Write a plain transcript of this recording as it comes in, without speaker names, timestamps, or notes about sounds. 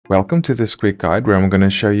Welcome to this quick guide where I'm going to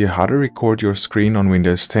show you how to record your screen on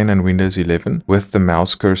Windows 10 and Windows 11 with the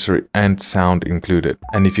mouse cursor and sound included.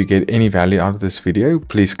 And if you get any value out of this video,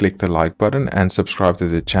 please click the like button and subscribe to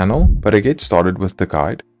the channel. But to get started with the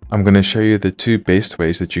guide, I'm going to show you the two best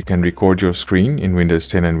ways that you can record your screen in Windows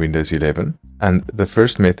 10 and Windows 11. And the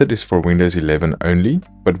first method is for Windows 11 only.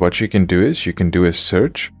 But what you can do is you can do a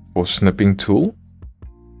search for snipping tool,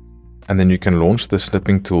 and then you can launch the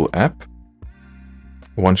snipping tool app.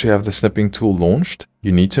 Once you have the snipping tool launched,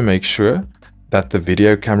 you need to make sure that the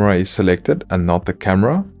video camera is selected and not the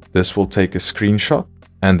camera. This will take a screenshot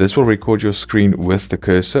and this will record your screen with the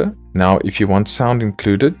cursor. Now, if you want sound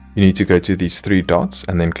included, you need to go to these three dots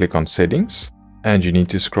and then click on settings. And you need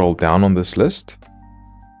to scroll down on this list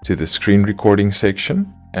to the screen recording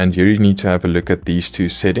section. And here you need to have a look at these two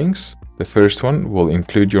settings. The first one will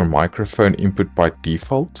include your microphone input by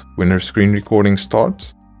default when your screen recording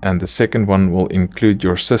starts. And the second one will include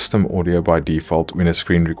your system audio by default when a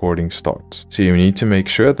screen recording starts. So you need to make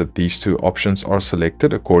sure that these two options are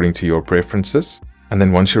selected according to your preferences. And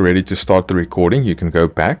then once you're ready to start the recording, you can go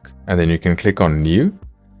back and then you can click on new.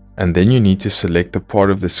 And then you need to select the part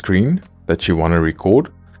of the screen that you want to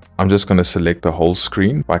record. I'm just going to select the whole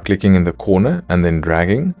screen by clicking in the corner and then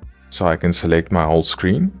dragging so I can select my whole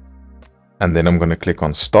screen. And then I'm going to click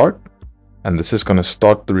on start. And this is going to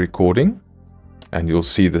start the recording. And you'll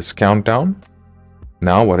see this countdown.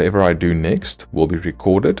 Now whatever I do next will be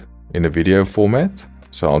recorded in a video format.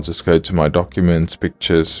 So I'll just go to my documents,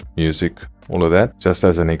 pictures, music, all of that, just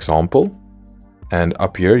as an example. And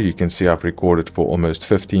up here you can see I've recorded for almost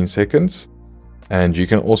 15 seconds. And you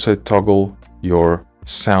can also toggle your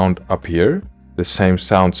sound up here, the same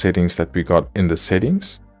sound settings that we got in the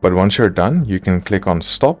settings. But once you're done, you can click on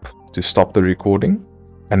stop to stop the recording.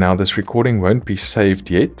 And now this recording won't be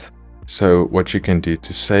saved yet. So what you can do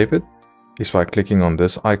to save it is by clicking on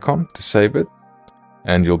this icon to save it,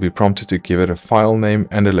 and you'll be prompted to give it a file name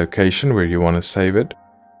and a location where you want to save it.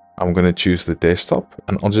 I'm going to choose the desktop,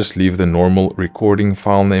 and I'll just leave the normal recording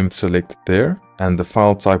file name selected there, and the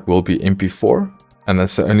file type will be MP4, and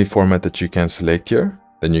that's the only format that you can select here.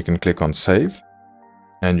 Then you can click on save,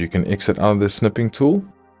 and you can exit out of the snipping tool,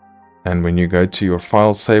 and when you go to your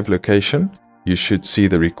file save location, you should see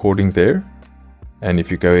the recording there. And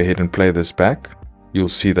if you go ahead and play this back, you'll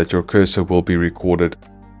see that your cursor will be recorded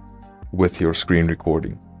with your screen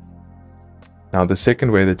recording. Now, the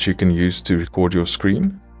second way that you can use to record your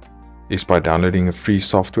screen is by downloading a free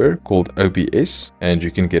software called OBS, and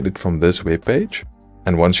you can get it from this webpage.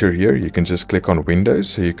 And once you're here, you can just click on Windows,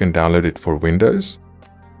 so you can download it for Windows.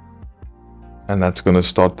 And that's going to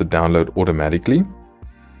start the download automatically.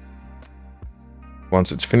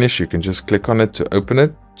 Once it's finished, you can just click on it to open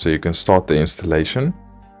it, so you can start the installation.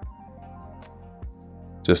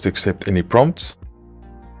 Just accept any prompts.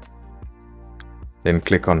 Then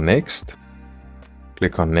click on next.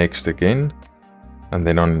 Click on next again, and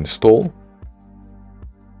then on install.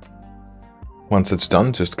 Once it's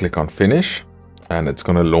done, just click on finish, and it's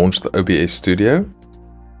going to launch the OBS Studio.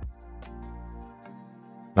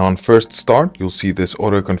 Now on first start, you'll see this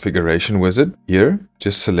auto configuration wizard here.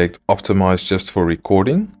 Just select optimize just for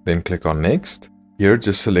recording, then click on next. Here,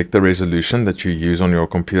 just select the resolution that you use on your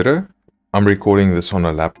computer. I'm recording this on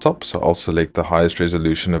a laptop, so I'll select the highest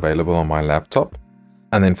resolution available on my laptop.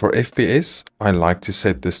 And then for FPS, I like to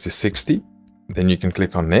set this to 60. Then you can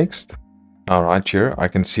click on next. Now right here, I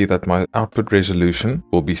can see that my output resolution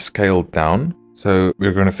will be scaled down. So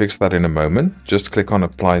we're going to fix that in a moment. Just click on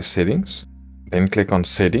apply settings. Then click on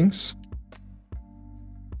settings.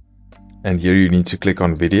 And here you need to click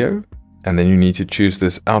on video. And then you need to choose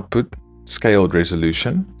this output scaled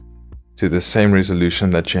resolution to the same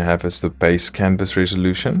resolution that you have as the base canvas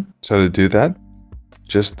resolution. So to do that,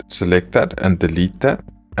 just select that and delete that,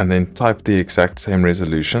 and then type the exact same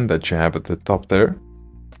resolution that you have at the top there.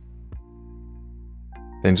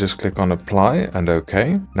 Then just click on apply and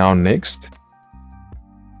OK. Now next,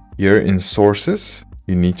 here in sources,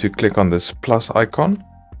 you need to click on this plus icon,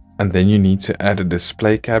 and then you need to add a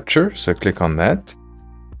display capture. So click on that,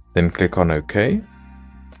 then click on OK.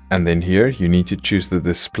 And then here you need to choose the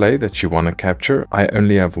display that you want to capture. I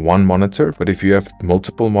only have one monitor, but if you have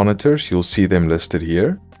multiple monitors, you'll see them listed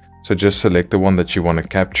here. So just select the one that you want to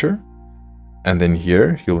capture. And then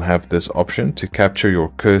here you'll have this option to capture your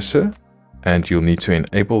cursor, and you'll need to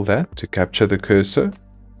enable that to capture the cursor.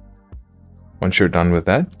 Once you're done with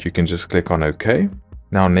that, you can just click on OK.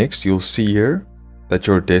 Now next, you'll see here that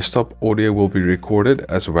your desktop audio will be recorded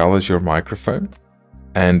as well as your microphone.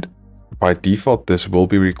 And by default, this will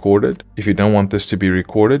be recorded. If you don't want this to be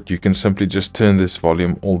recorded, you can simply just turn this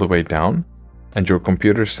volume all the way down. and your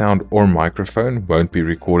computer sound or microphone won't be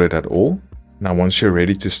recorded at all. Now once you're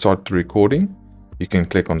ready to start the recording, you can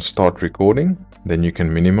click on Start Recording, then you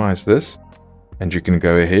can minimize this, and you can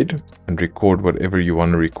go ahead and record whatever you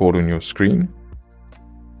want to record on your screen.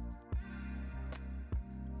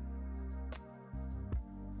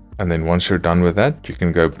 And then once you're done with that, you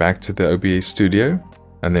can go back to the OBS Studio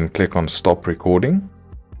and then click on Stop Recording.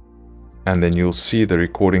 And then you'll see the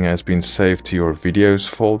recording has been saved to your videos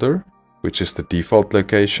folder, which is the default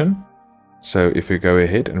location. So if we go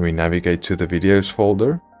ahead and we navigate to the videos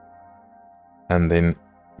folder and then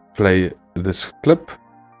play this clip,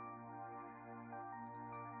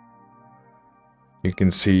 you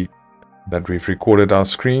can see that we've recorded our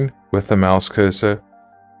screen with the mouse cursor,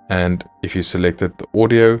 and if you selected the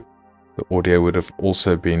audio would have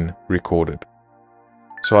also been recorded.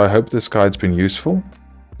 So I hope this guide's been useful.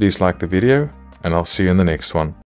 Please like the video, and I'll see you in the next one.